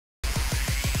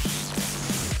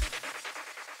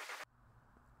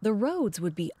The roads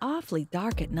would be awfully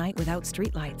dark at night without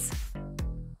streetlights.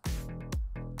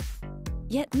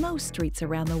 Yet most streets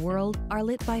around the world are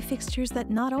lit by fixtures that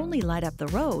not only light up the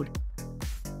road,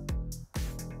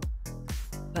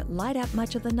 but light up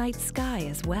much of the night sky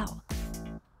as well.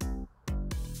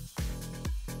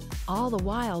 All the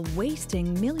while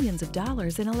wasting millions of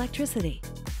dollars in electricity.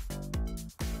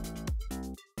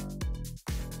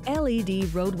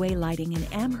 LED roadway lighting in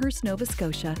Amherst, Nova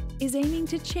Scotia is aiming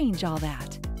to change all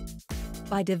that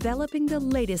by developing the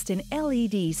latest in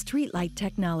LED streetlight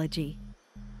technology.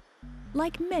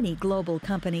 Like many global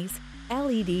companies,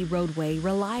 LED Roadway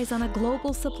relies on a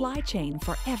global supply chain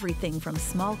for everything from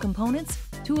small components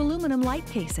to aluminum light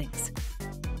casings,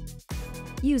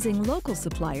 using local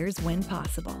suppliers when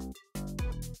possible.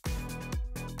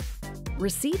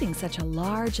 Receiving such a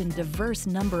large and diverse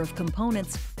number of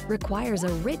components requires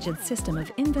a rigid system of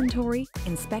inventory,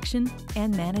 inspection,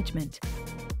 and management.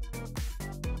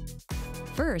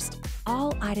 First,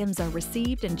 all items are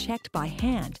received and checked by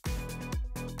hand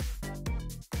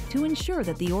to ensure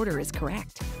that the order is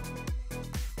correct.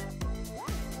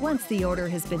 Once the order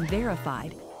has been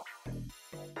verified,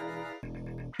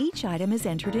 each item is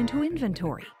entered into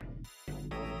inventory.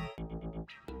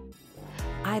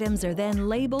 Items are then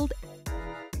labeled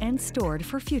and stored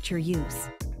for future use.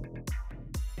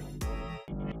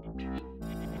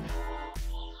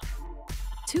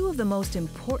 Two of the most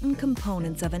important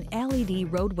components of an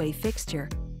LED roadway fixture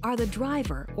are the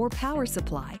driver or power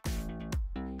supply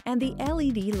and the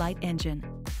LED light engine,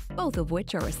 both of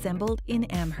which are assembled in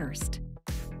Amherst.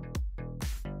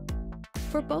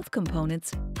 For both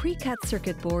components, pre-cut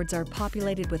circuit boards are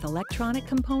populated with electronic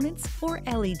components or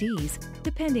LEDs,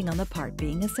 depending on the part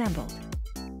being assembled.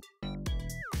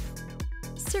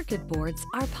 Circuit boards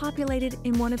are populated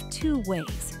in one of two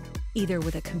ways, either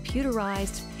with a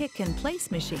computerized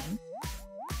pick-and-place machine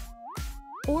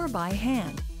or by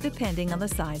hand, depending on the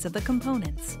size of the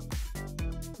components.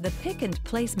 The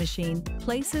pick-and-place machine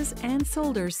places and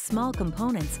solders small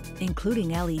components, including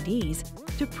LEDs,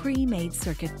 to pre-made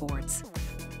circuit boards.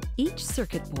 Each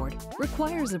circuit board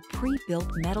requires a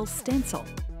pre-built metal stencil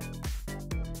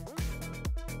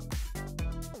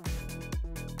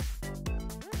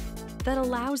that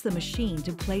allows the machine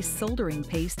to place soldering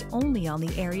paste only on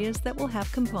the areas that will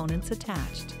have components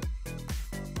attached.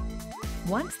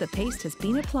 Once the paste has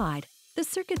been applied, the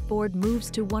circuit board moves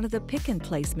to one of the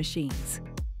pick-and-place machines.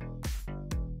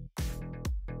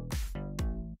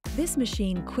 This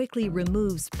machine quickly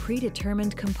removes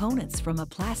predetermined components from a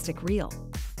plastic reel.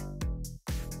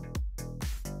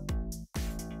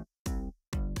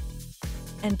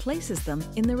 And places them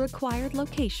in the required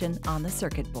location on the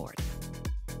circuit board.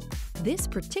 This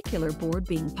particular board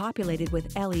being populated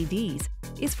with LEDs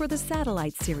is for the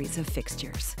satellite series of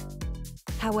fixtures.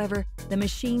 However, the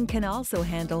machine can also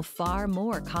handle far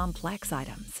more complex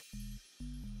items.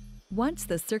 Once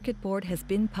the circuit board has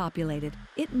been populated,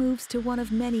 it moves to one of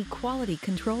many quality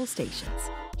control stations.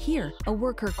 Here, a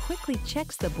worker quickly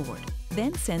checks the board,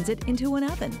 then sends it into an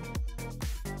oven.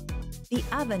 The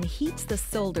oven heats the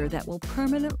solder that will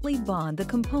permanently bond the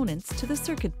components to the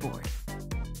circuit board.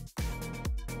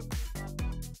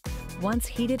 Once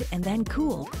heated and then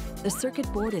cooled, the circuit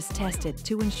board is tested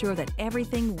to ensure that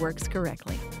everything works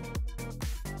correctly.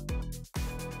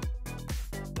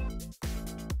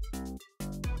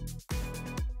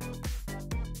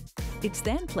 It's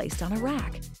then placed on a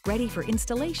rack, ready for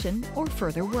installation or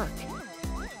further work.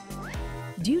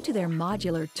 Due to their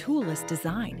modular toolless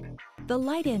design, the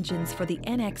light engines for the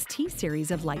NXT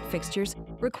series of light fixtures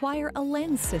require a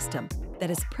lens system that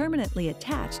is permanently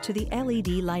attached to the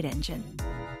LED light engine.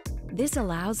 This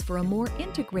allows for a more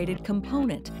integrated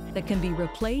component that can be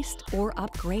replaced or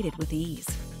upgraded with ease.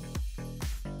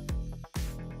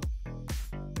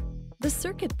 The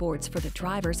circuit boards for the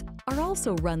drivers are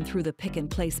also run through the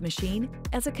pick-and-place machine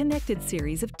as a connected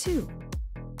series of two.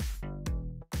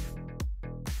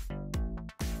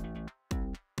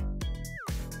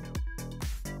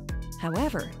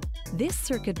 However, this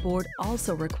circuit board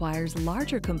also requires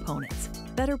larger components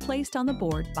that are placed on the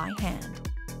board by hand.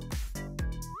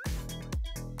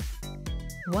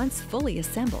 Once fully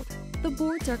assembled, the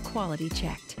boards are quality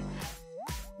checked.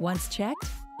 Once checked,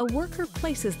 a worker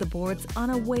places the boards on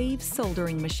a wave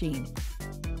soldering machine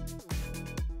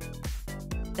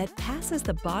that passes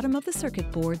the bottom of the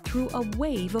circuit board through a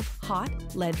wave of hot,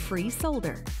 lead-free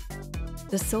solder.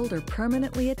 The solder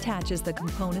permanently attaches the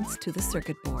components to the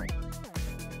circuit board.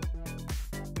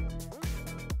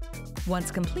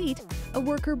 Once complete, a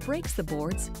worker breaks the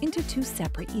boards into two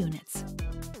separate units.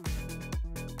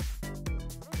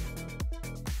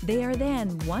 They are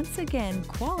then once again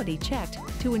quality checked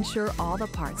to ensure all the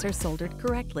parts are soldered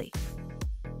correctly.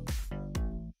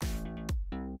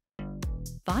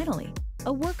 Finally,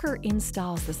 a worker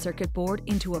installs the circuit board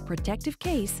into a protective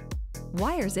case,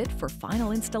 wires it for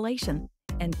final installation,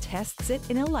 and tests it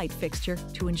in a light fixture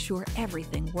to ensure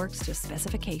everything works to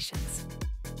specifications.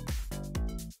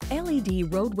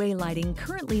 LED roadway lighting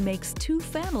currently makes two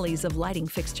families of lighting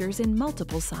fixtures in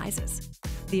multiple sizes: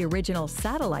 the original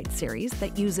Satellite series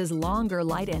that uses longer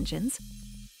light engines,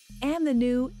 and the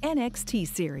new NXT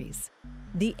series.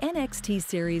 The NXT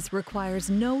series requires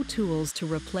no tools to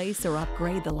replace or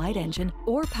upgrade the light engine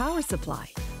or power supply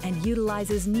and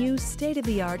utilizes new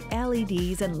state-of-the-art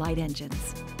LEDs and light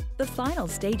engines. The final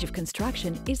stage of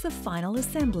construction is the final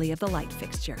assembly of the light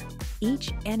fixture.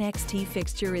 Each NXT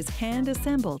fixture is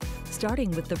hand-assembled,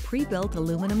 starting with the pre-built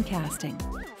aluminum casting.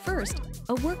 First,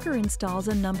 a worker installs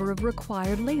a number of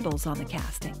required labels on the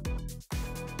casting.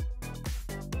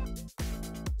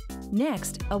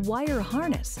 Next, a wire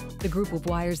harness, the group of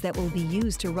wires that will be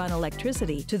used to run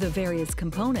electricity to the various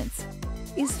components,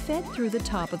 is fed through the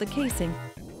top of the casing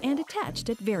and attached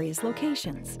at various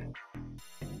locations.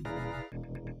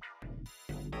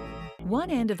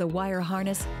 One end of the wire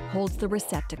harness holds the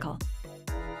receptacle.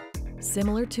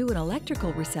 Similar to an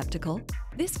electrical receptacle,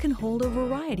 this can hold a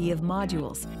variety of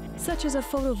modules, such as a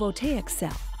photovoltaic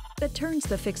cell that turns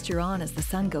the fixture on as the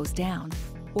sun goes down,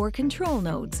 or control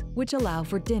nodes, which allow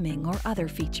for dimming or other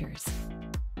features.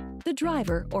 The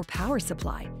driver or power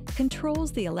supply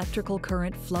controls the electrical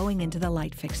current flowing into the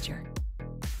light fixture.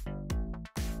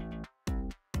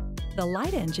 The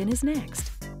light engine is next.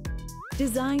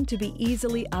 Designed to be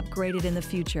easily upgraded in the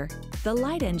future, the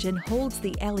light engine holds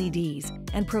the LEDs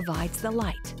and provides the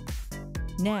light.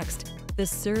 Next, the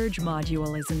surge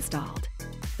module is installed.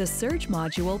 The surge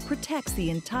module protects the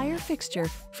entire fixture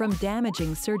from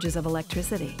damaging surges of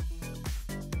electricity.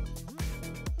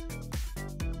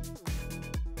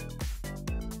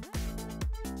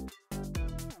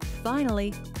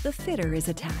 Finally, the fitter is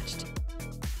attached.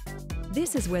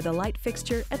 This is where the light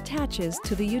fixture attaches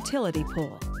to the utility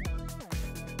pole.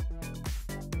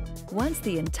 Once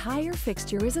the entire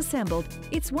fixture is assembled,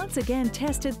 it's once again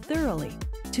tested thoroughly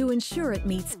to ensure it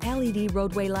meets LED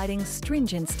roadway lighting's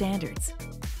stringent standards,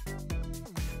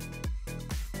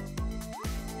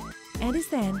 and is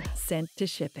then sent to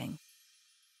shipping.